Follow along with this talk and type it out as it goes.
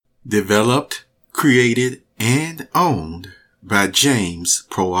Developed, created, and owned by James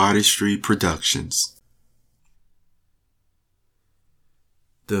Pro Artistry Productions.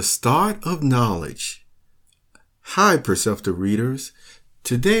 The Start of Knowledge. Hi, Perceptive Readers.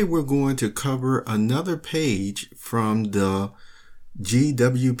 Today we're going to cover another page from the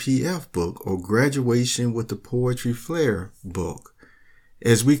GWPF book, or Graduation with the Poetry Flair book.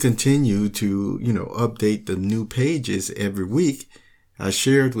 As we continue to, update the new pages every week, I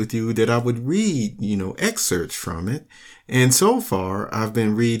shared with you that I would read, excerpts from it. And so far, I've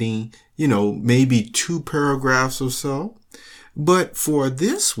been reading, maybe 2 paragraphs or so. But for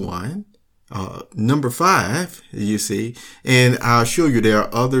this one, number 5, you see, and I'll show you there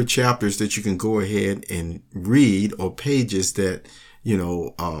are other chapters that you can go ahead and read, or pages that,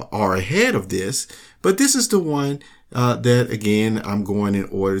 are ahead of this. But this is the one that, again, I'm going in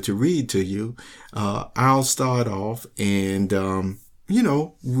order to read to you. I'll start off and,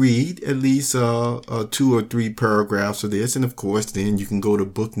 read at least 2 or 3 paragraphs of this. And of course, then you can go to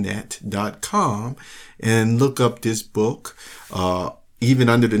booknet.com and look up this book, even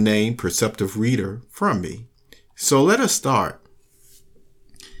under the name Perceptive Reader from me. So let us start.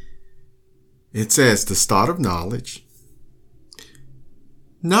 It says, The Start of Knowledge.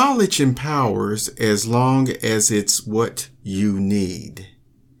 Knowledge empowers as long as it's what you need.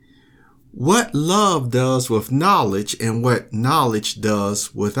 What love does with knowledge and what knowledge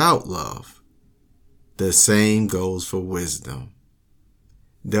does without love. The same goes for wisdom.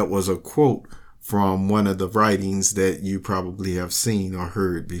 That was a quote from one of the writings that you probably have seen or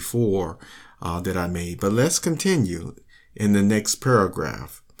heard before that I made. But let's continue in the next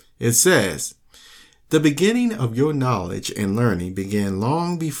paragraph. It says, The beginning of your knowledge and learning began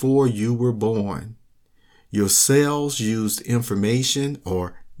long before you were born. Your cells used information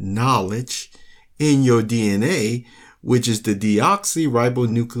or knowledge in your DNA, which is the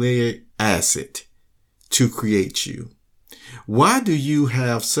deoxyribonucleic acid, to create you. Why do you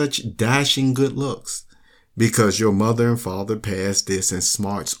have such dashing good looks? Because your mother and father passed this and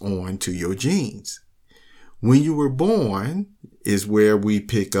smarts on to your genes. When you were born is where we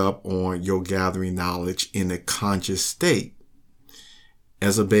pick up on your gathering knowledge in a conscious state.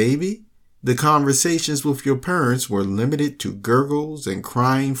 As a baby, the conversations with your parents were limited to gurgles and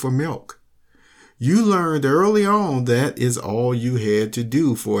crying for milk. You learned early on that is all you had to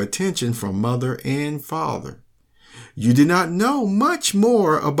do for attention from mother and father. You did not know much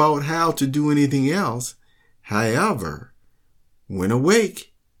more about how to do anything else. However, when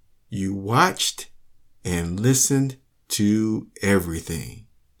awake, you watched and listened to everything.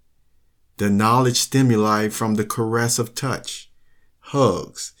 The knowledge stimuli from the caress of touch,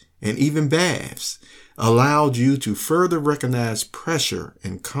 hugs, and even baths allowed you to further recognize pressure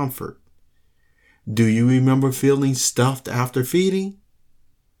and comfort. Do you remember feeling stuffed after feeding,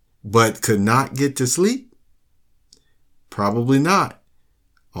 but could not get to sleep? Probably not.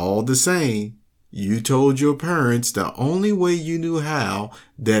 All the same, you told your parents the only way you knew how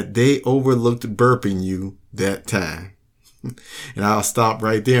that they overlooked burping you that time. And I'll stop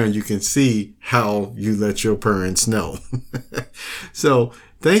right there and you can see how you let your parents know. So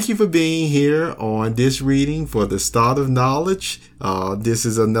thank you for being here on this reading for the Start of Knowledge. This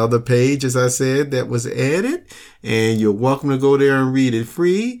is another page, as I said, that was added, and you're welcome to go there and read it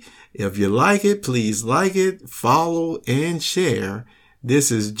free. If you like it, please like it, follow, and share.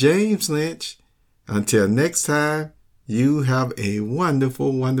 This is James Lynch. Until next time, you have a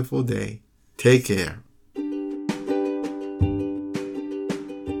wonderful, wonderful day. Take care.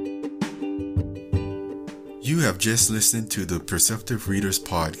 You have just listened to the Perceptive Readers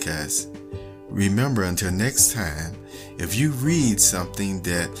podcast. Remember, until next time, if you read something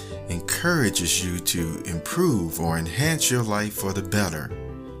that encourages you to improve or enhance your life for the better,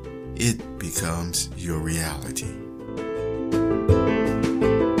 it becomes your reality.